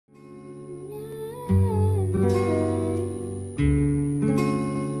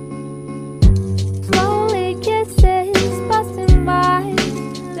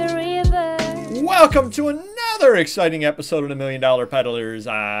welcome to another exciting episode of the $1 Million Peddlers.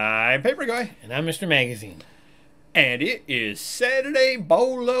 I'm Papergoy. And I'm Mr. Magazine. And it is Saturday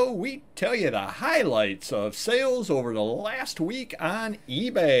BOLO. We tell you the highlights of sales over the last week on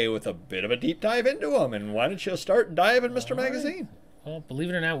eBay with a bit of a deep dive into them. And why don't you start diving, Mr. Magazine? Well, believe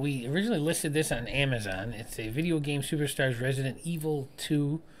it or not, we originally listed this on Amazon. It's a Video Game Superstars Resident Evil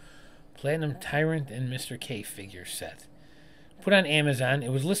 2 Platinum Tyrant and Mr. K figure set. Put on Amazon. It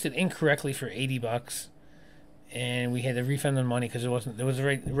was listed incorrectly for $80, and we had to refund the money because there was the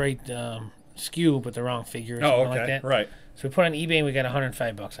right SKU but the wrong figure or something like that. Right. So we put it on eBay and we got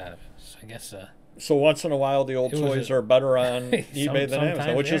 $105 out of it. So I guess. So once in a while, the old toys are better on eBay than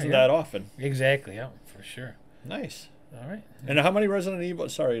Amazon, which isn't that often. Exactly. Yeah, for sure. Nice. All right. And how many Resident Evil?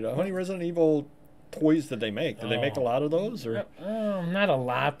 Sorry, how many Resident Evil toys did they make? Did they make a lot of those, or? Not a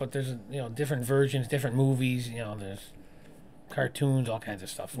lot, but there's different versions, different movies. There's cartoons, all kinds of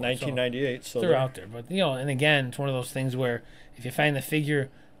stuff. 1998, so they're out there. But and again, it's one of those things where if you find the figure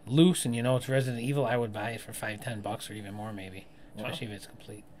loose and it's Resident Evil, I would buy it for $5-10 or even more, maybe, especially if it's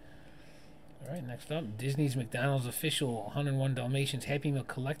complete. All right, next up, Disney's McDonald's official 101 Dalmatians Happy Meal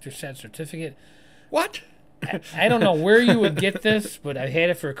collector set certificate. What? I don't know where you would get this, but I had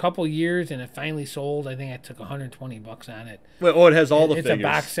it for a couple years and it finally sold. I think I took $120 on it. Well, it has all the figures. It's a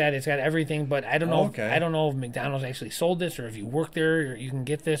box set. It's got everything, but I don't know. Okay. I don't know if McDonald's actually sold this or if you work there, you can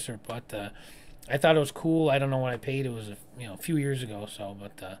get this. But I thought it was cool. I don't know what I paid. It was a few years ago. So,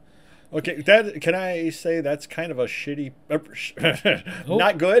 but okay, can I say that's kind of a shitty,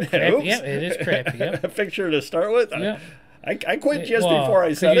 not good. Crappy, yeah, it is crappy. Yep. Picture to start with. Yeah. I quit just before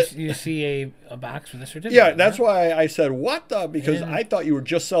I said it. You see a box with a certificate. Yeah, that's why I said, what the? Because I thought you were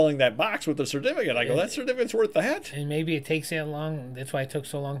just selling that box with the certificate. I go, that certificate's worth that? And maybe it takes that long. That's why it took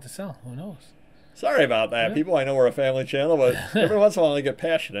so long to sell. Who knows? Sorry about that. Yeah. People, I know we're a family channel, but every once in a while I get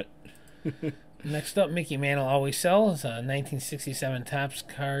passionate. Next up, Mickey Mantle always sells a 1967 Topps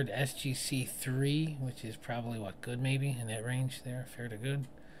card SGC 3, which is probably, good, maybe, in that range there, fair to good.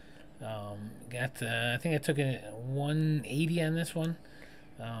 I think I took it at 180 on this one.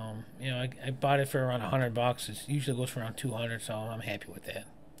 I bought it for around $100. It usually goes for around 200, so I'm happy with that.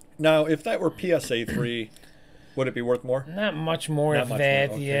 Now, if that were PSA 3, would it be worth more? Not much more of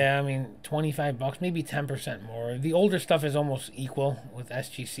that. Okay. Yeah, I mean, $25, maybe 10% more. The older stuff is almost equal with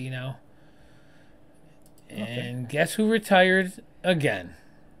SGC now. And guess who retired again?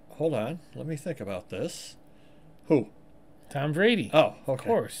 Hold on. Let me think about this. Who? Tom Brady. Oh, okay. Of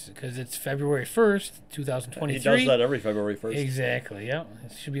course, because it's February 1st, 2023. He does that every February 1st. Exactly, yeah.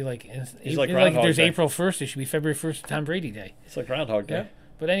 It should be like... He's like Groundhog there's Day. April 1st, it should be February 1st, Tom Brady Day. It's like Groundhog Day. Yeah.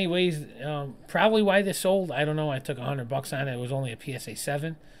 But anyways, probably why this sold, I don't know. I took $100 on it. It was only a PSA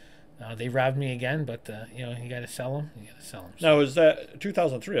 7. They robbed me again, but, you got to sell them. You got to sell them. So. Now, is that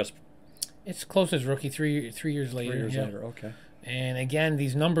 2003? It's close as rookie, three years later. 3 years later, okay. And again,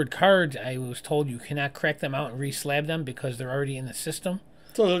 these numbered cards, I was told you cannot crack them out and re-slab them because they're already in the system.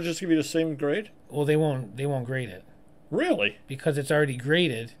 So they'll just give you the same grade? Well, they won't grade it. Really? Because it's already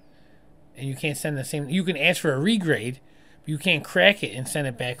graded, and you can't send the same. You can ask for a regrade, but you can't crack it and send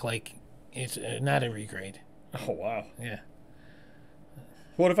it back like it's not a regrade. Oh wow. Yeah.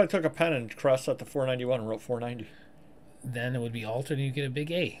 What if I took a pen and crossed out the 491 and wrote 490? Then it would be altered, and you get a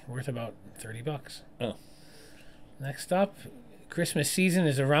big A, worth about $30. Oh. Next up, Christmas season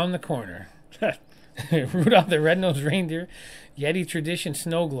is around the corner. Rudolph the Red-Nosed Reindeer, Yeti Tradition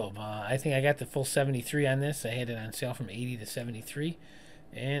Snow Globe. I think I got the full 73 on this. I had it on sale from 80 to 73,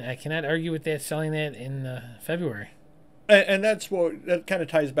 and I cannot argue with that. Selling that in February. And that kind of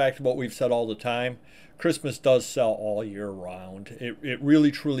ties back to what we've said all the time. Christmas does sell all year round. It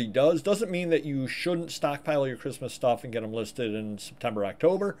really, truly does. Doesn't mean that you shouldn't stockpile your Christmas stuff and get them listed in September,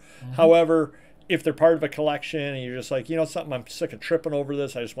 October. Mm-hmm. However, if they're part of a collection and you're just like, something, I'm sick of tripping over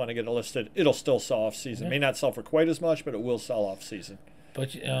this, I just want to get it listed, it'll still sell off season. May not sell for quite as much, but it will sell off season.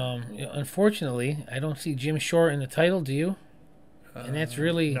 But unfortunately, I don't see Jim Shore in the title, do you? And that's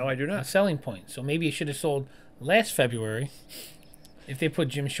really no, I do not. A selling point. So maybe it should have sold last February if they put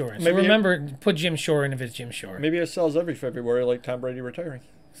Jim Shore in. So maybe remember, put Jim Shore in if it's Jim Shore. Maybe it sells every February like Tom Brady retiring.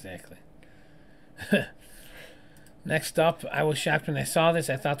 Exactly. Next up, I was shocked when I saw this.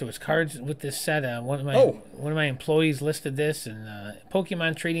 I thought there was cards with this set. One of my employees listed this, and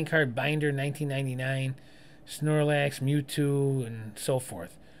Pokemon trading card binder, 1999, Snorlax, Mewtwo, and so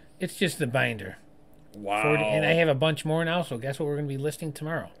forth. It's just the binder. Wow. And I have a bunch more now, so guess what we're going to be listing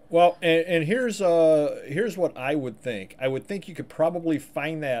tomorrow? Well, and here's what I would think. I would think you could probably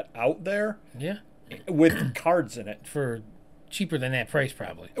find that out there. Yeah. With cards in it. For cheaper than that price,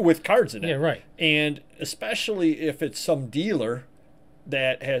 probably. With cards in it. Yeah, right. And especially if it's some dealer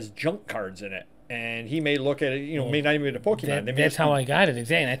that has junk cards in it. and he may look at it, may not even be a Pokemon. That's how I got it,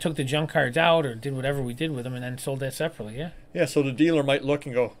 exactly. And I took the junk cards out or did whatever we did with them and then sold that separately, yeah. Yeah, so the dealer might look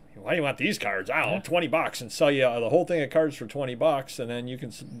and go, why do you want these cards? $20 and sell you the whole thing of cards for $20, and then you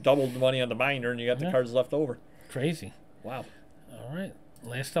can double the money on the binder and you got the cards left over. Crazy. Wow. All right.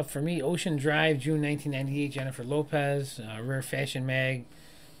 Last up for me, Ocean Drive, June 1998, Jennifer Lopez, Rare Fashion Mag.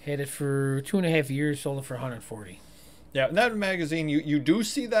 Had it for 2.5 years, sold it for $140. Yeah, and that magazine, you do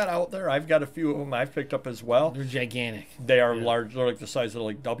see that out there. I've got a few of them I've picked up as well. They're gigantic. They are large. They're like the size of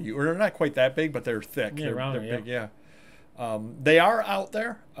like W. Or they're not quite that big, but they're thick. Yeah, they're big, yeah. They are out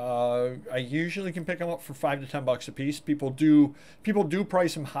there. I usually can pick them up for $5 to $10 a piece. People do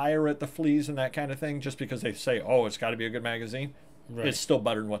price them higher at the fleas and that kind of thing, just because they say, oh, it's got to be a good magazine. Right. It's still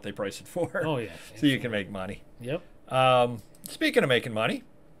better than what they price it for. Oh yeah. So you can make money. Yep. Speaking of making money,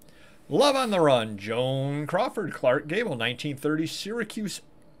 Love on the Run, Joan Crawford, Clark Gable, 1930 Syracuse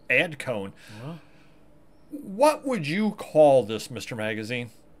ad cone. What would you call this, Mr. Magazine?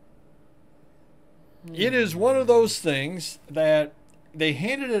 It is one of those things that they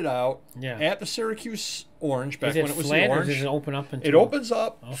handed it out at the Syracuse Orange back when it was the Orange. Or does it open up into it opens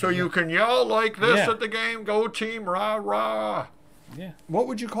up so you can yell like this at the game. Go team, rah rah. Yeah. What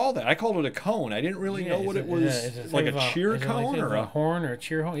would you call that? I called it a cone. I didn't really know what it was. Like a cheer cone or a horn or a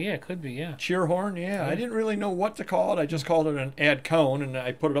cheer horn? Yeah, it could be, yeah. Cheer horn, yeah. I didn't really know what to call it. I just called it an ad cone, and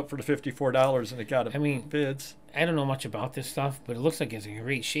I put it up for the $54, and it got bids. I don't know much about this stuff, but it looks like it's in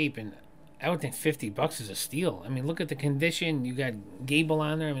great shape, and I would think $50 is a steal. I mean, look at the condition. You got Gable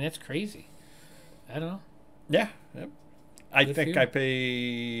on there. I mean, that's crazy. I don't know. Yeah. Yep. I think I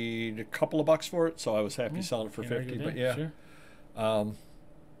paid a couple of bucks for it, so I was happy selling it for $50. But yeah. Sure.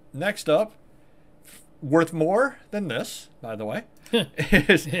 Next up, worth more than this, by the way,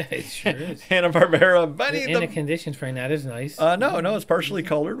 is it sure is. Hanna-Barbera Benny and the condition's probably not as nice. No, it's partially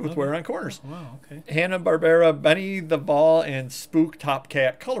colored with wear on corners. Oh, wow, okay. Hanna-Barbera Benny the Ball and Spook Top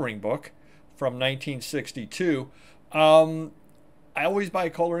Cat coloring book from 1962. I always buy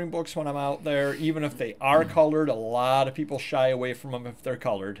coloring books when I'm out there, even if they are colored. A lot of people shy away from them if they're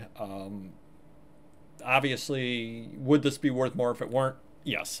colored. Obviously, would this be worth more if it weren't?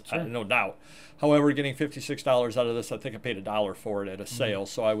 Yes, sure. No doubt. However, getting $56 out of this, I think I paid $1 for it at a sale,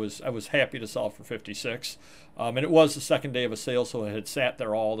 so I was happy to sell it for $56. And it was the second day of a sale, so it had sat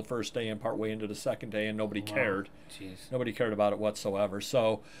there all the first day and partway into the second day, and nobody cared. Jeez. Nobody cared about it whatsoever.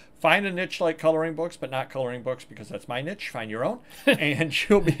 So find a niche like coloring books, but not coloring books because that's my niche. Find your own, and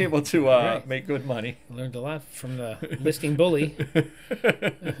you'll be able to make good money. Learned a lot from the listing bully.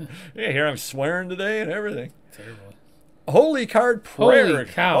 Yeah, here I'm swearing today and everything. Terrible. Holy Card Prayer. Holy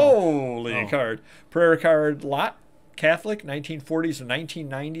cow. Holy Card. Prayer Card lot. Catholic, 1940s and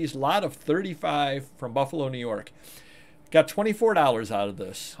 1990s. Lot of 35 from Buffalo, New York. Got $24 out of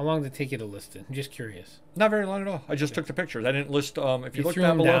this. How long did it take you to list it? I'm just curious. Not very long at all. I just took the pictures. I didn't list. If you look threw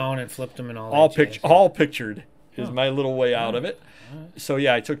down them below, down and flipped them and all all pictured is my little way out of it. So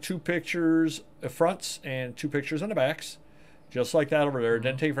yeah, I took 2 pictures, the fronts, and 2 pictures on the backs. Just like that over there. It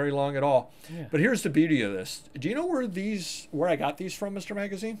didn't take very long at all. Yeah. But here's the beauty of this. Do you know where I got these from, Mr.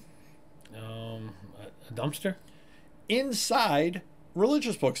 Magazine? A dumpster? Inside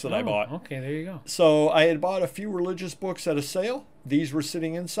religious books that I bought. Okay, there you go. So I had bought a few religious books at a sale. These were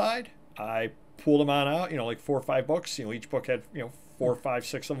sitting inside. I pulled them on out, like 4 or 5 books. Each book had, 4, 5,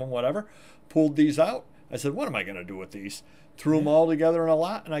 6 of them, whatever. Pulled these out. I said, what am I going to do with these? Threw them all together in a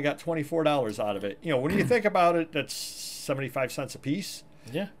lot, and I got $24 out of it. When you think about it, that's 75 cents a piece.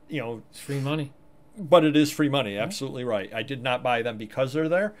 Yeah. It's free money. But it is free money. Absolutely right. I did not buy them because they're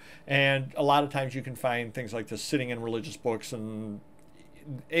there. And a lot of times you can find things like this sitting in religious books, and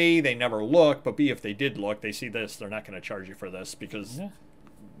A, they never look, but B, if they did look, they see this, they're not going to charge you for this because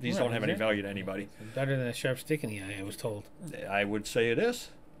these don't have any value to anybody. It's better than a sharp stick in the eye, I was told. I would say it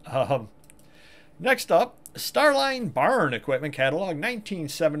is. Next up, Starline Barn Equipment Catalog,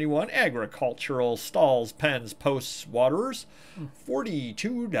 1971, agricultural stalls, pens, posts, waterers,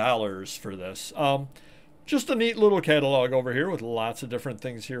 $42 for this. Just a neat little catalog over here with lots of different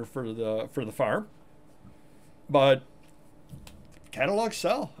things here for the farm. But catalogs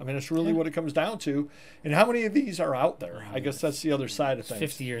sell. I mean, it's really what it comes down to. And how many of these are out there? I guess that's the other side of things.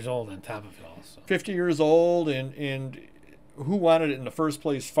 50 years old on top of it all. So. 50 years old, and who wanted it in the first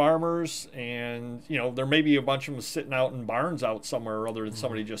place? Farmers, and there may be a bunch of them sitting out in barns out somewhere or other that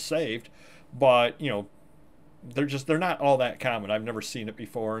somebody just saved, but they're not all that common. I've never seen it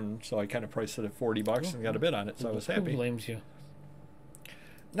before, and so I kind of priced it at $40 and got a bid on it, so I was happy. Who blames you?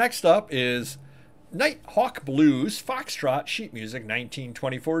 Next up is Nighthawk Blues Foxtrot Sheet Music,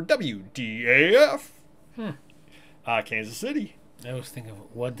 1924 WDAF, Kansas City. I was thinking,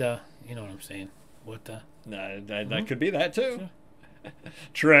 what the, you know what I'm saying? What the? That could be that too. Sure.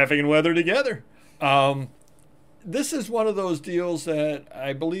 Traffic and weather together. This is one of those deals that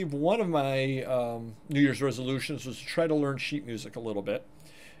I believe one of my New Year's resolutions was to try to learn sheet music a little bit.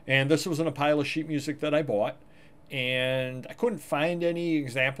 And this was in a pile of sheet music that I bought. And I couldn't find any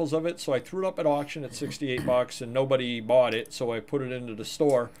examples of it, so I threw it up at auction at $68 and nobody bought it, so I put it into the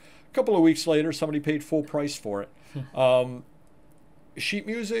store. A couple of weeks later, somebody paid full price for it. Sheet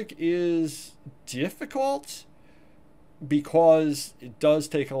music is difficult because it does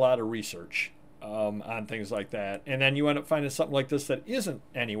take a lot of research on things like that. And then you end up finding something like this that isn't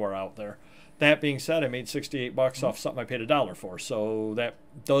anywhere out there. That being said, I made $68 off something I paid $1 for, so that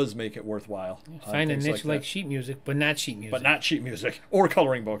does make it worthwhile. Find a niche like sheet music, but not sheet music. But not sheet music or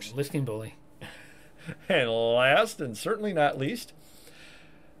coloring books. Listing bully. And last, and certainly not least,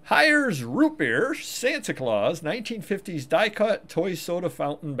 hires root beer Santa Claus 1950s die-cut toy soda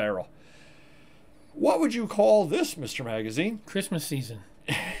fountain barrel. What would you call this, Mr. Magazine? Christmas season.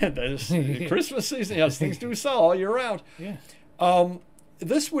 That is Christmas season. Yes, things do sell all year round. Yeah.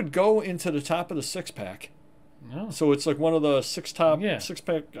 This would go into the top of the six-pack. Oh. So it's like one of the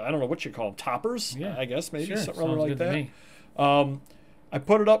six-pack, I don't know what you call them, toppers, I guess, maybe, sure. something like that. I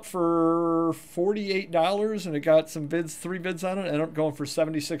put it up for $48, and it got some bids, 3 bids on it. I ended up going for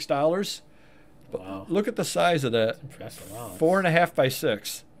 $76. But wow. Look at the size of that. That's impressive. Wow. 4.5 by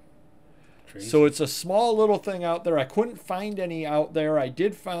 6. Crazy. So it's a small little thing out there. I couldn't find any out there. I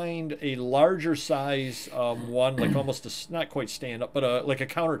did find a larger size one, like almost a, not quite stand up, but like a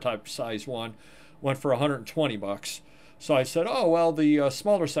countertop size one, went for $120. So I said, oh, well, the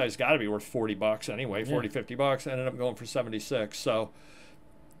smaller size got to be worth $40 anyway, 40, $50. I ended up going for 76. So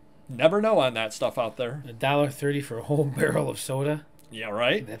never know on that stuff out there. $1.30 for a whole barrel of soda. Yeah,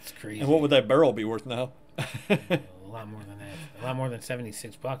 right? That's crazy. And what would that barrel be worth now? A lot more than that. A lot more than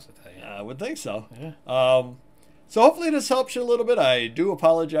 $76, I'll tell you. I would think so. Yeah. So hopefully this helps you a little bit. I do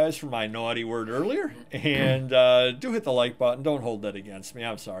apologize for my naughty word earlier. And do hit the like button. Don't hold that against me.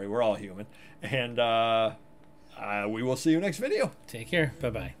 I'm sorry. We're all human. And we will see you next video. Take care.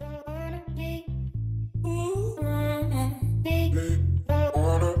 Bye-bye.